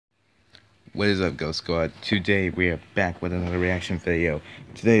What is up, Ghost Squad? Today we are back with another reaction video.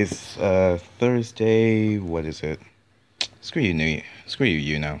 Today is Thursday. What is it? Screw you, Screw you,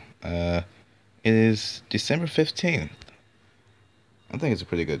 you know. It is December 15th. I think it's a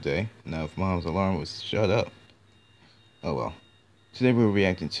pretty good day. Now, if Mom's alarm was shut up. Oh well. Today we're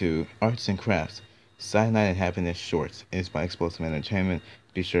reacting to Arts and Crafts, Cyanide and Happiness Shorts. It's by Explosive Entertainment.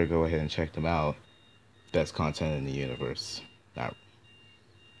 Be sure to go ahead and check them out. Best content in the universe. Not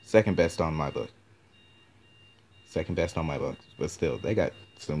second best on my book. Second best on my book, but still, they got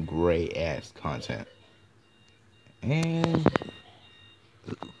some great ass content. And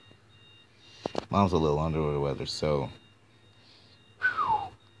Mom's a little under the weather, so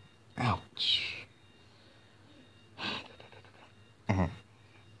ouch.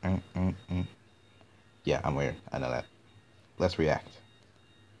 Yeah, I'm weird. I know that. Let's react.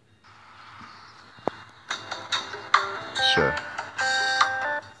 Sure.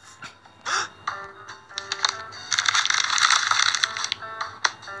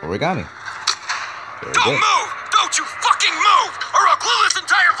 Origami. Very Don't good. move! Don't you fucking move! Or I'll glue this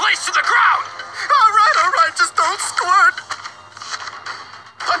entire place to the ground! Alright, just don't squirt!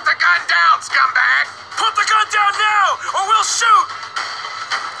 Put the gun down, scumbag! Put the gun down now, or we'll shoot!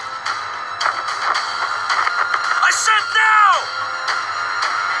 I said now!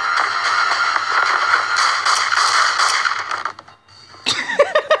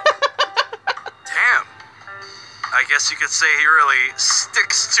 Damn. I guess you could say he really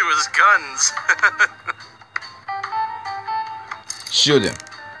sticks to his guns. Shoot him.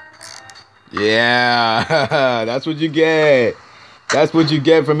 Yeah, that's what you get. That's what you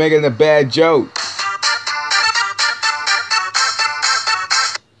get for making a bad joke.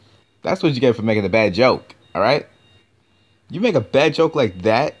 That's what you get for making a bad joke, alright? You make a bad joke like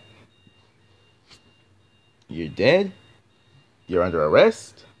that, you're dead, you're under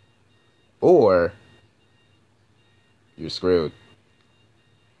arrest, or you're screwed.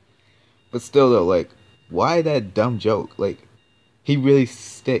 But still though, like, why that dumb joke? Like, he really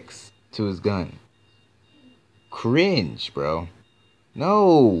sticks to his gun. Cringe, bro.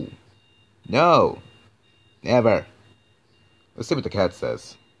 No. No. Never. Let's see what the cat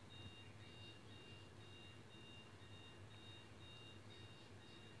says.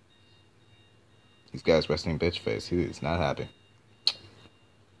 This guy's resting bitch face. He is not happy.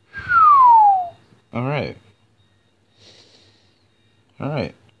 Alright.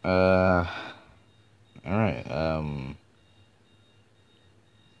 Alright. Alright.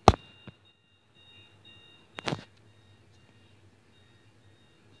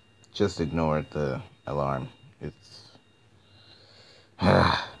 Just ignore the alarm. It's